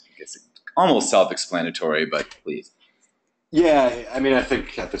 and I guess almost self-explanatory, but please. Yeah, I mean, I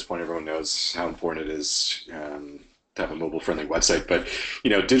think at this point everyone knows how important it is to have a mobile-friendly website. But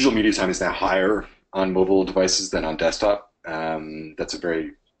digital media time is now higher on mobile devices than on desktop. That's a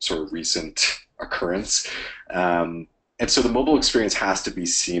very sort of recent occurrence, and so the mobile experience has to be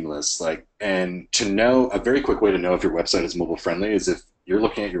seamless. And to know a very quick way to know if your website is mobile-friendly is if you're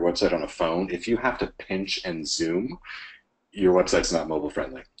looking at your website on a phone. If you have to pinch and zoom, your website's not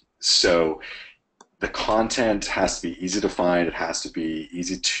mobile-friendly. So the content has to be easy to find. It has to be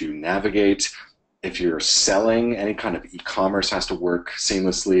easy to navigate. If you're selling, any kind of e-commerce has to work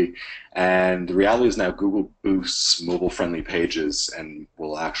seamlessly. And the reality is now Google boosts mobile-friendly pages and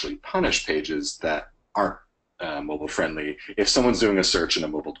will actually punish pages that aren't mobile-friendly if someone's doing a search in a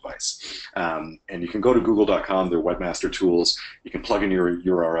mobile device. And you can go to google.com, their webmaster tools. You can plug in your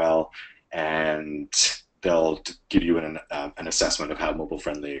URL, and they'll give you an assessment of how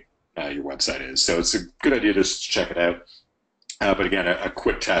mobile-friendly your website is. So it's a good idea to just check it out. But again, a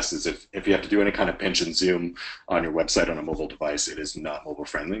quick test is if you have to do any kind of pinch and zoom on your website on a mobile device, it is not mobile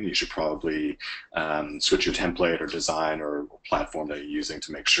friendly. You should probably switch your template or design or platform that you're using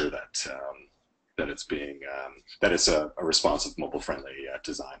to make sure that that it's a responsive mobile friendly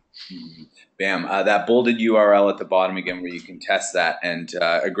design. Mhm. Bam. That bolded URL at the bottom again, where you can test that. And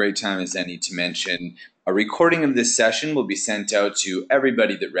a great time is any to mention a recording of this session will be sent out to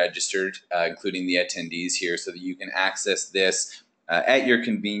everybody that registered, including the attendees here, so that you can access this at your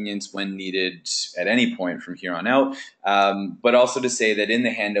convenience when needed at any point from here on out. But also to say that in the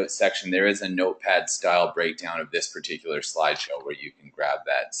handout section, there is a notepad style breakdown of this particular slideshow where you can grab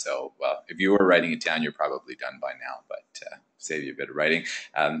that. So, well, if you were writing it down, you're probably done by now, but save you a bit of writing.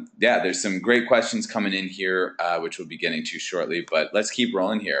 Yeah, there's some great questions coming in here, which we'll be getting to shortly, but let's keep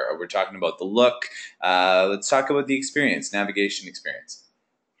rolling here. We're talking about the look. Let's talk about the experience, navigation experience.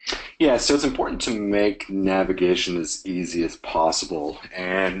 Yeah, so it's important to make navigation as easy as possible.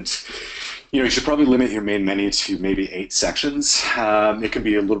 And you should probably limit your main menu to maybe 8 sections. It can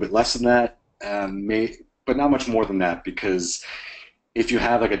be a little bit less than that, but not much more than that, because if you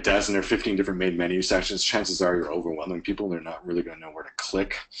have like a dozen or 15 different main menu sections, chances are you're overwhelming people and they're not really going to know where to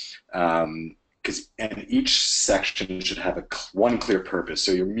click. And each section should have one clear purpose.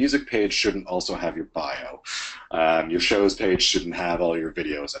 So your music page shouldn't also have your bio. Your shows page shouldn't have all your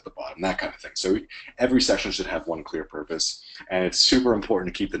videos at the bottom, that kind of thing. So every section should have one clear purpose, and it's super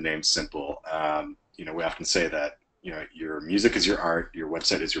important to keep the name simple. We often say that your music is your art, your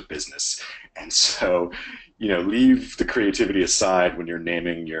website is your business, and so leave the creativity aside when you're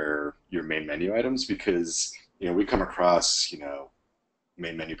naming your main menu items, because we come across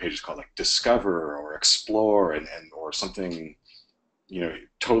main menu pages called like discover or explore and or something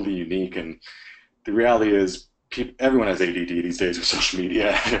totally unique, and the reality is everyone has ADD these days with social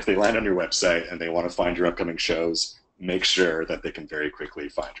media. And if they land on your website and they want to find your upcoming shows, make sure that they can very quickly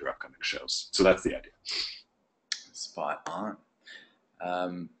find your upcoming shows. So that's the idea. Spot on.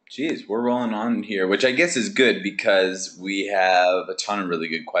 Geez, we're rolling on here, which I guess is good because we have a ton of really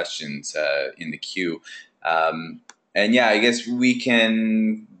good questions in the queue. Um, and yeah, I guess we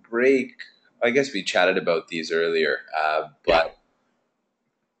can break. I guess we chatted about these earlier, Yeah. but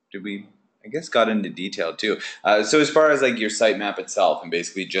did we? I guess got into detail too. So as far as like your sitemap itself and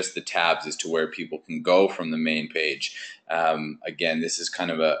basically just the tabs as to where people can go from the main page. Again, this is kind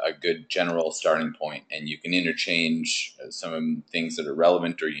of a good general starting point, and you can interchange some things that are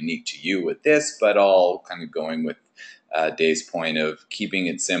relevant or unique to you with this, but all kind of going with Dave's point of keeping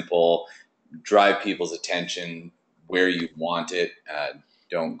it simple, drive people's attention where you want it.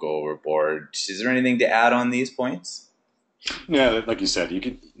 Don't go overboard. Is there anything to add on these points? Yeah, like you said, you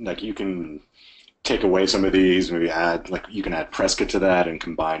can take away some of these, maybe add like you can add Prescott to that and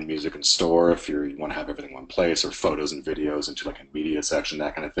combine music and store if you want to have everything in one place, or photos and videos into like a media section,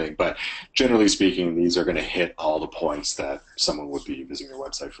 that kind of thing. But generally speaking, these are going to hit all the points that someone would be visiting your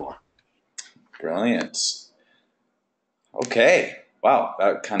website for. Brilliant. Okay. Wow,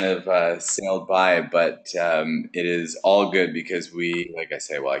 that kind of sailed by, but it is all good because we, like I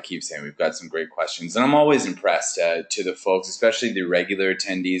say, well, I keep saying we've got some great questions, and I'm always impressed to the folks, especially the regular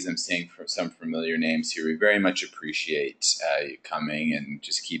attendees. I'm seeing some familiar names here. We very much appreciate you coming and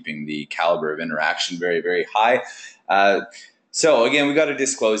just keeping the caliber of interaction very, very high. Uh, so again, we got to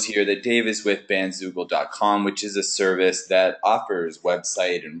disclose here that Dave is with bandzoogle.com, which is a service that offers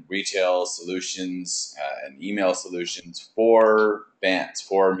website and retail solutions and email solutions for bands,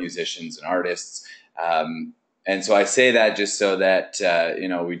 for musicians and artists. And so I say that just so that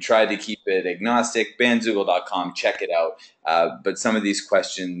we tried to keep it agnostic. Bandzoogle.com, check it out. But some of these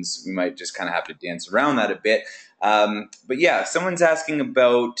questions we might just kind of have to dance around that a bit. But yeah, someone's asking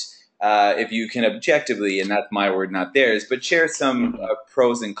about if you can objectively, and that's my word, not theirs, but share some Mhm.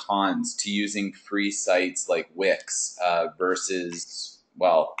 pros and cons to using free sites like Wix versus,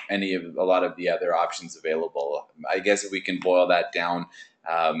 well, a lot of the other options available. I guess if we can boil that down,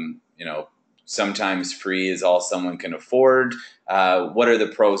 sometimes free is all someone can afford. What are the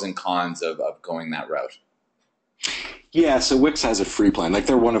pros and cons of going that route? Yeah, so Wix has a free plan. Like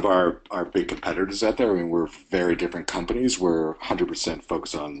they're one of our big competitors out there. I mean, we're very different companies. We're 100%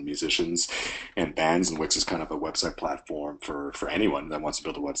 focused on musicians and bands, and Wix is kind of a website platform for anyone that wants to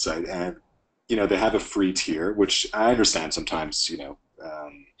build a website. And they have a free tier, which I understand sometimes. You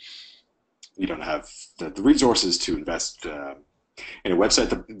don't have the resources to invest in a website.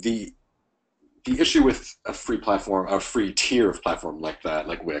 The issue with a free platform, a free tier of platform like that,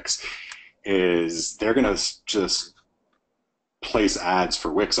 like Wix, is they're going to just place ads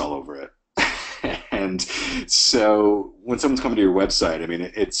for Wix all over it. And so when someone's coming to your website, I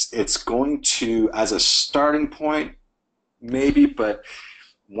mean, it's going to, as a starting point, maybe, but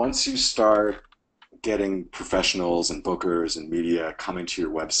once you start getting professionals and bookers and media coming to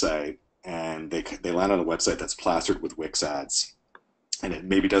your website and they land on a website that's plastered with Wix ads, and it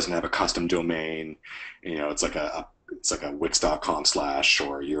maybe doesn't have a custom domain, it's like a wix.com slash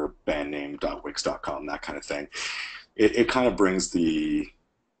or your band name.wix.com, that kind of thing. It kind of brings the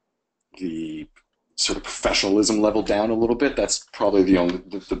sort of professionalism level down a little bit. That's probably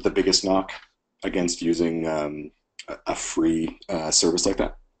the biggest knock against using a free service like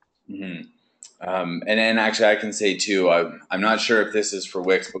that. Mm-hmm. And actually, I can say too, I'm not sure if this is for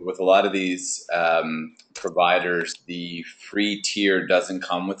Wix, but with a lot of these providers, the free tier doesn't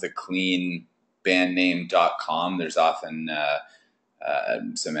come with a clean bandname.com. There's often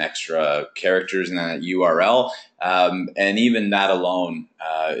some extra characters in that URL. And even that alone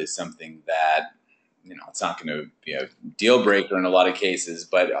is something that, it's not going to be a deal breaker in a lot of cases,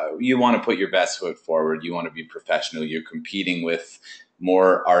 but you want to put your best foot forward. You want to be professional. You're competing with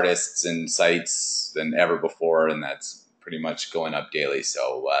more artists and sites than ever before, and that's pretty much going up daily.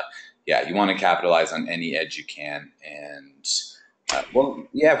 So, yeah, you want to capitalize on any edge you can. And, well,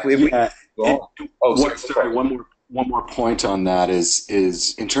 yeah, if we Yeah, and well, oh, sorry, what? go for Sorry, it. one more point on that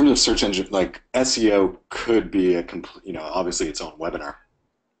is in terms of search engine, like SEO could be a complete, obviously its own webinar,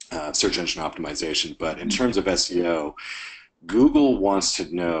 search engine optimization. But in terms of SEO, Google wants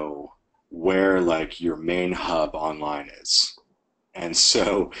to know where like your main hub online is, and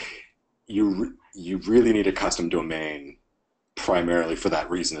so you really need a custom domain primarily for that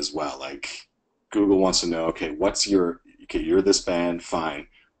reason as well. Like Google wants to know, okay, you're this band, fine.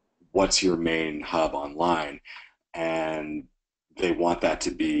 What's your main hub online? And they want that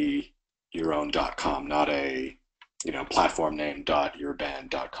to be your own .com, not a platform name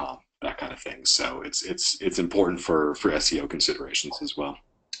 .yourband.com. that kind of thing. So it's important for SEO considerations as well.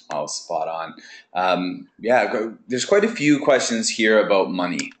 Oh, spot on. There's quite a few questions here about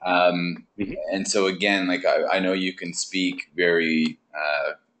money. Mhm. And so again, like I know you can speak very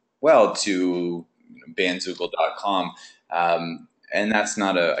well to bandzoogle.com. And that's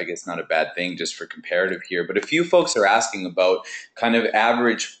not I guess not a bad thing just for comparative here. But a few folks are asking about kind of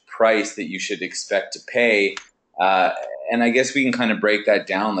average price that you should expect to pay. Uh, and I guess we can kind of break that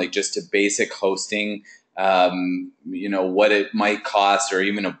down, like just to basic hosting, what it might cost, or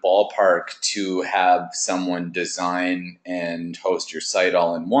even a ballpark to have someone design and host your site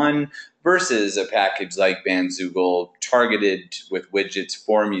all in one versus a package like Bandzoogle targeted with widgets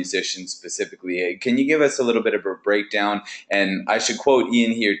for musicians specifically. Can you give us a little bit of a breakdown? And I should quote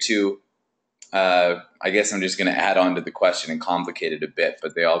Ian here too. I guess I'm just going to add on to the question and complicate it a bit,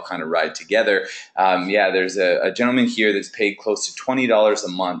 but they all kind of ride together. There's a gentleman here that's paid close to $20 a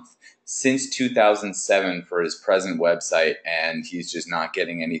month since 2007 for his present website, and he's just not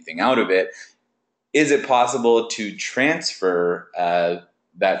getting anything out of it. Is it possible to transfer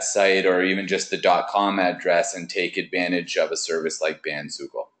that site or even just the .com address and take advantage of a service like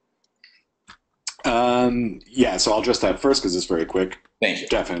Bandzoogle? Yeah, so I'll address that first because it's very quick. Thank you.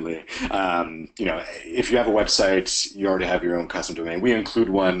 Definitely. If you have a website, you already have your own custom domain. We include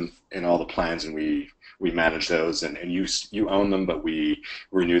one in all the plans, and we manage those, and you own them, but we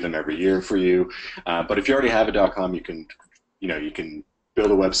renew them every year for you. But if you already have a .com, you can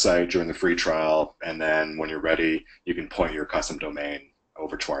build a website during the free trial, and then when you're ready, you can point your custom domain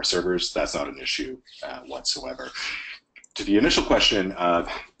over to our servers. That's not an issue whatsoever. To the initial question of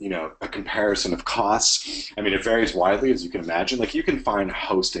a comparison of costs, I mean, it varies widely, as you can imagine. Like, you can find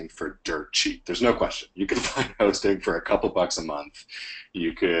hosting for dirt cheap. There's no question. You can find hosting for a couple bucks a month.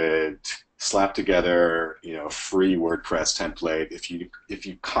 You could slap together a free WordPress template. If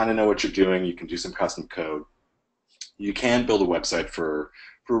you kind of know what you're doing, you can do some custom code. You can build a website for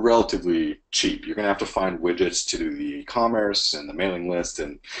relatively cheap. You're going to have to find widgets to do the e-commerce and the mailing list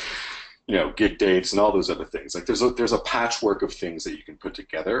and gig dates and all those other things. Like, there's a patchwork of things that you can put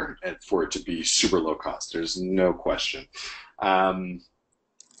together and for it to be super low cost. There's no question. Um,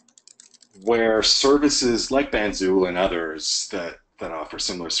 where services like Bandzoogle and others that offer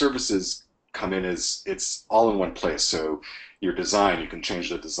similar services come in is it's all in one place. So your design, you can change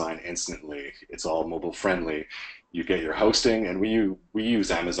the design instantly. It's all mobile friendly. You get your hosting, and we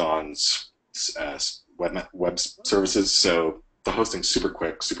use Amazon's web services, so the hosting's super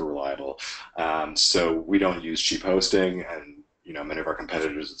quick, super reliable. So we don't use cheap hosting, and many of our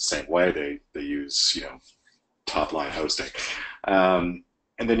competitors are the same way. They use top line hosting, and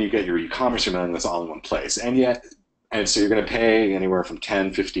then you get your e-commerce, your mailing list all in one place, and so you're going to pay anywhere from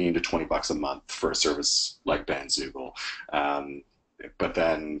 10, 15 to $20 a month for a service like Bandzoogle. But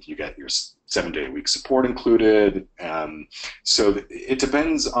then you get your 7-day-a-week support included. So it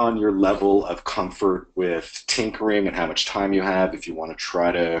depends on your level of comfort with tinkering and how much time you have. If you want to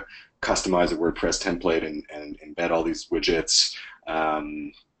try to customize a WordPress template and embed all these widgets,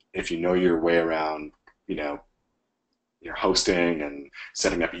 if you know your way around, your hosting and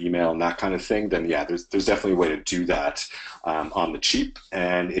setting up email and that kind of thing, then yeah, there's definitely a way to do that on the cheap.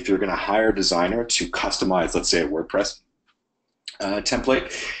 And if you're going to hire a designer to customize, let's say, a WordPress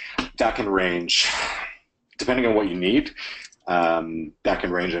template, that can range, depending on what you need. That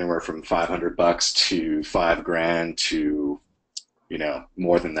can range anywhere from $500 to $5,000 to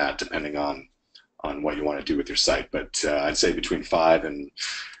more than that, depending on what you want to do with your site. But I'd say between five and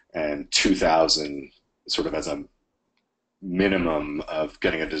 2,000, sort of as a minimum of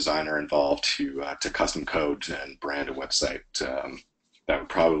getting a designer involved to custom code and brand a website. That would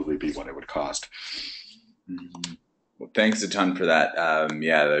probably be what it would cost. Mhm. Well, thanks a ton for that.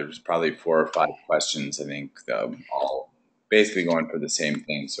 There's probably 4 or 5 questions, I think, all basically going for the same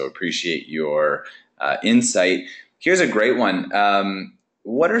thing. So appreciate your insight. Here's a great one.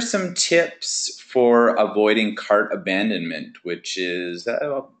 What are some tips for avoiding cart abandonment, which is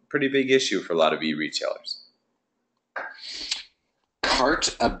a pretty big issue for a lot of e-retailers?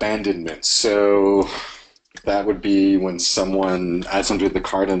 Cart abandonment. So that would be when someone adds something to the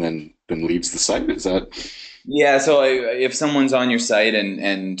cart and then leaves the site. Is that? Yeah, so if someone's on your site and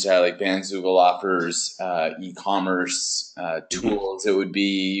like Bandzoogle offers e-commerce Mhm. tools, it would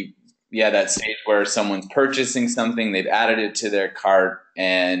be that stage where someone's purchasing something, they've added it to their cart,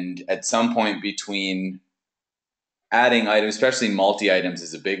 and at some point between adding items, especially multi items,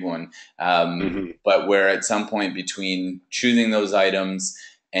 is a big one. Mhm. But where at some point between choosing those items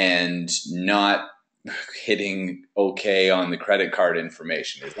and not hitting okay on the credit card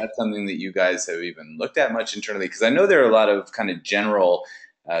information, is that something that you guys have even looked at much internally? Because I know there are a lot of kind of general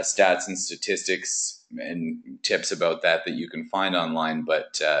stats and statistics and tips about that you can find online.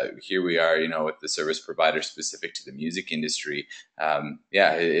 But here we are, with the service provider specific to the music industry.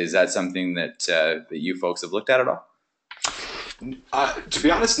 Yeah, is that something that you folks have looked at all? To be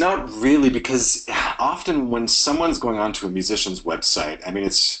honest, not really, because often when someone's going onto a musician's website, I mean,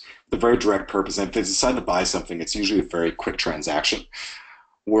 it's the very direct purpose. And if they decide to buy something, it's usually a very quick transaction.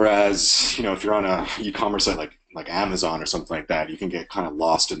 Whereas, if you're on a e-commerce site like Amazon or something like that, you can get kind of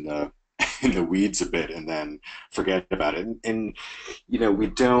lost in the in the weeds a bit and then forget about it. And we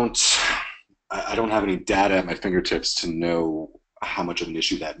don't. I don't have any data at my fingertips to know how much of an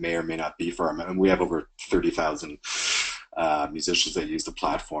issue that may or may not be for them. And we have over 30,000 musicians that use the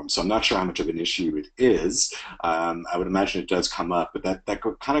platform. So I'm not sure how much of an issue it is. I would imagine it does come up, but that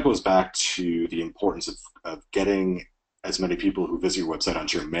kind of goes back to the importance of getting as many people who visit your website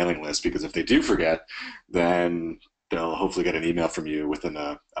onto your mailing list, because if they do forget, then they'll hopefully get an email from you within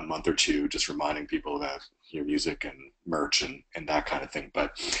a month or two, just reminding people about your music and merch and that kind of thing.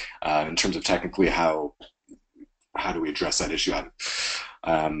 But in terms of technically how do we address that issue,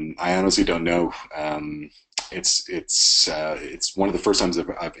 I honestly don't know. It's one of the first times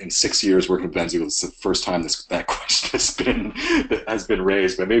I've in 6 years working with Benzigo. It's the first time that question has been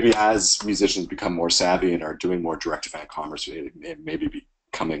raised. But maybe as musicians become more savvy and are doing more direct to fan commerce, it may be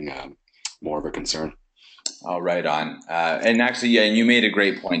becoming more of a concern. Oh, right on. And actually, yeah, and you made a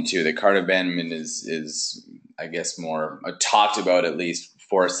great point too. The cart abandonment is I guess more talked about, at least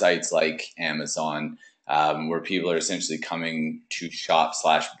for sites like Amazon, where people are essentially coming to shop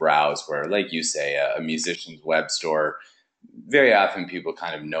slash browse. Where, like you say, a musician's web store, very often people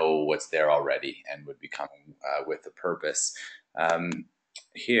kind of know what's there already and would be coming with a purpose. Um,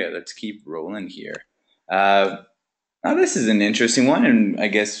 Here, let's keep rolling here. Uh, Now, this is an interesting one, and I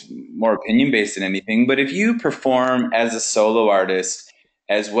guess more opinion based than anything. But if you perform as a solo artist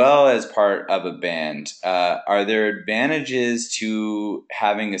as well as part of a band, are there advantages to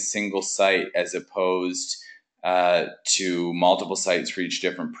having a single site as opposed to multiple sites for each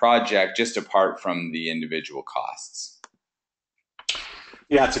different project, just apart from the individual costs?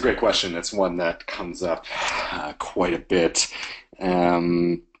 Yeah, it's a great question. It's one that comes up quite a bit.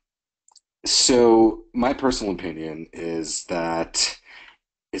 Um, so my personal opinion is that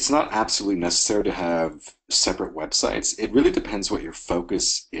it's not absolutely necessary to have separate websites. It really depends what your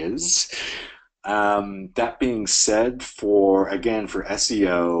focus is. That being said, for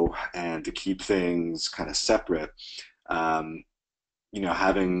SEO and to keep things kind of separate, um,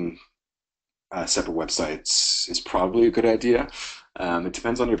 having separate websites is probably a good idea. It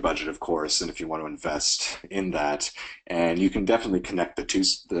depends on your budget, of course, and if you want to invest in that. And you can definitely connect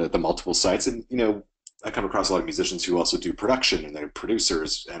the multiple sites. And I come across a lot of musicians who also do production, and they're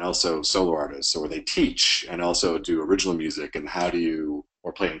producers and also solo artists, or they teach and also do original music. And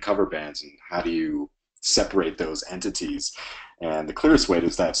or play in cover bands, and how do you separate those entities? And the clearest way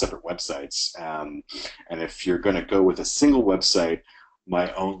is to have separate websites. And if you're going to go with a single website,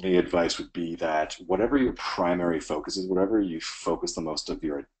 my only advice would be that whatever your primary focus is, whatever you focus the most of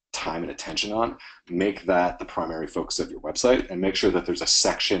your time and attention on, make that the primary focus of your website, and make sure that there's a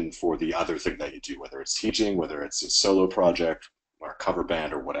section for the other thing that you do, whether it's teaching, whether it's a solo project or a cover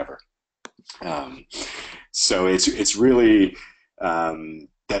band or whatever. Um, so it's really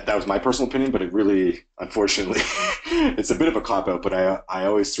that was my personal opinion, but it really, unfortunately, it's a bit of a cop out. But I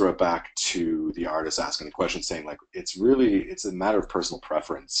always throw it back to the artist asking the question, saying like it's a matter of personal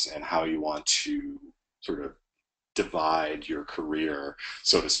preference and how you want to sort of divide your career,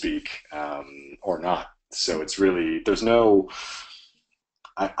 so to speak, or not. So it's really there's no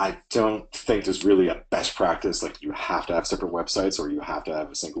I don't think there's really a best practice like you have to have separate websites or you have to have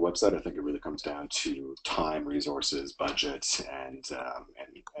a single website. I think it really comes down to time, resources, budget, and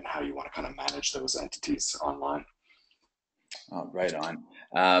how you want to kind of manage those entities online. Oh, right on.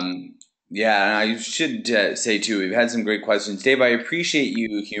 Yeah, and I should say too, we've had some great questions. Dave, I appreciate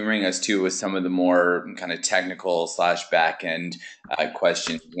you humoring us too with some of the more kind of technical slash back end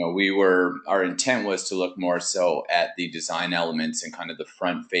questions. Our intent was to look more so at the design elements and kind of the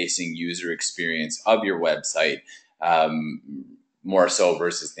front facing user experience of your website, um, more so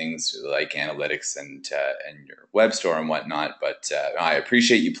versus things like analytics and your web store and whatnot. But I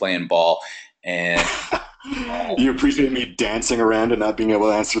appreciate you playing ball. And You appreciate me dancing around and not being able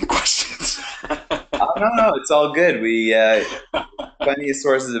to answer the questions. oh, no, it's all good. We plenty of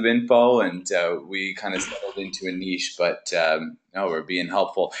sources of info, and we kind of settled into a niche. But no, we're being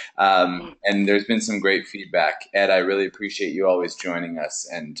helpful. And there's been some great feedback. Ed, I really appreciate you always joining us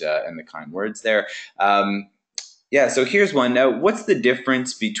and the kind words there. Um, Yeah, so here's one. Now, what's the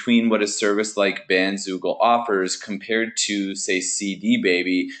difference between what a service like Bandzoogle offers compared to, say, CD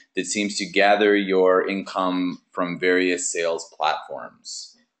Baby that seems to gather your income from various sales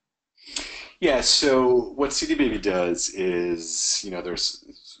platforms? Yeah, so what CD Baby does is, there's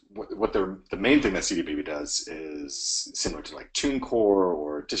the main thing that CD Baby does is similar to like TuneCore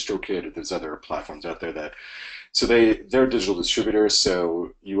or DistroKid. There's other platforms out there that they're digital distributors.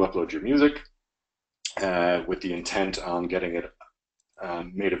 So you upload your music with the intent on getting it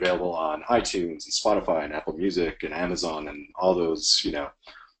made available on iTunes and Spotify and Apple Music and Amazon and all those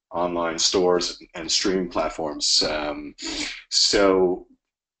online stores and streaming platforms. So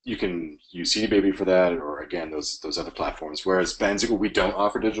you can use CD Baby for that, or again those other platforms. Whereas Bandzoogle, we don't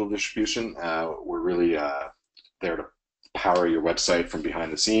offer digital distribution. We're really there to power your website from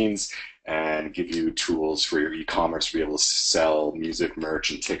behind the scenes and give you tools for your e-commerce to be able to sell music,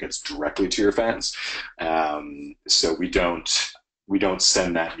 merch, and tickets directly to your fans. So we don't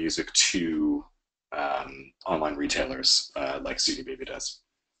send that music to online retailers like CD Baby does.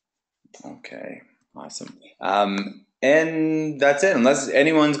 Okay, awesome. And that's it. Unless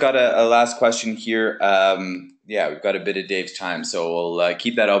anyone's got a last question here. Yeah, we've got a bit of Dave's time, so we'll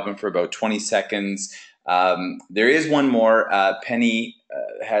keep that open for about 20 seconds. There is one more. Penny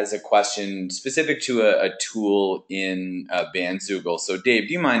has a question specific to a tool in Bandzoogle. So, Dave,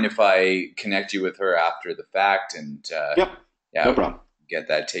 do you mind if I connect you with her after the fact and Yep, yeah, no we problem. can get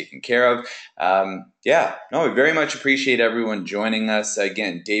that taken care of. Yeah, no, we very much appreciate everyone joining us.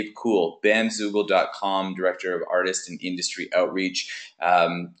 Again, Dave Cool, bandzoogle.com, Director of Artist and Industry Outreach.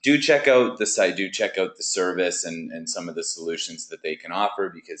 Do check out the site, do check out the service and some of the solutions that they can offer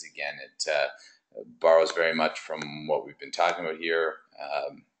because, again, it borrows very much from what we've been talking about here.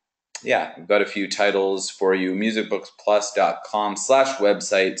 Yeah, we've got a few titles for you.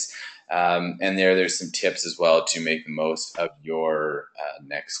 musicbooksplus.com/websites. And there's some tips as well to make the most of your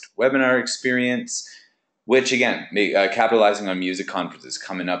next webinar experience, which again, capitalizing on music conferences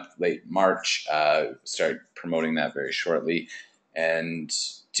coming up late March. Start promoting that very shortly. And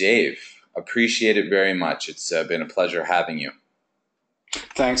Dave, appreciate it very much. It's been a pleasure having you.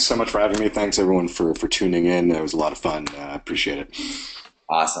 Thanks so much for having me. Thanks everyone for tuning in. It was a lot of fun. I appreciate it.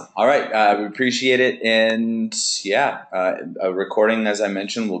 Awesome. All right. We appreciate it. And yeah, a recording, as I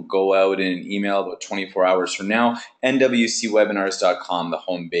mentioned, will go out in an email about 24 hours from now. nwcwebinars.com, the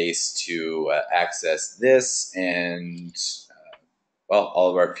home base to access this and, well, all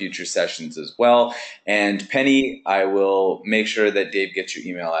of our future sessions as well. And Penny, I will make sure that Dave gets your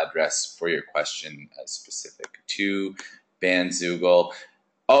email address for your question specific to Bandzoogle.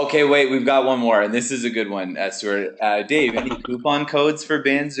 Okay, wait, we've got one more, and this is a good one, Stuart. Dave, any coupon codes for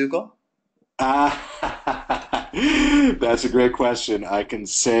Bandzoogle? Uh, that's a great question. I can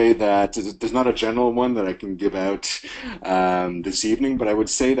say that there's not a general one that I can give out this evening, but I would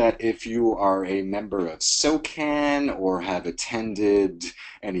say that if you are a member of SOCAN or have attended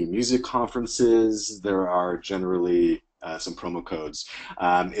any music conferences, there are generally some promo codes.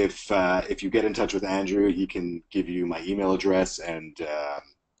 If you get in touch with Andrew, he can give you my email address, and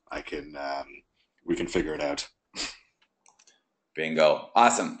I can we can figure it out. Bingo.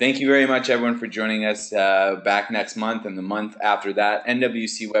 Awesome. Thank you very much, everyone, for joining us back next month and the month after that.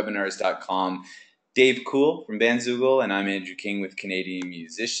 nwcwebinars.com. Dave Cool from Bandzoogle, and I'm Andrew King with Canadian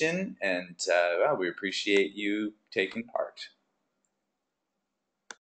Musician, and well, we appreciate you taking part.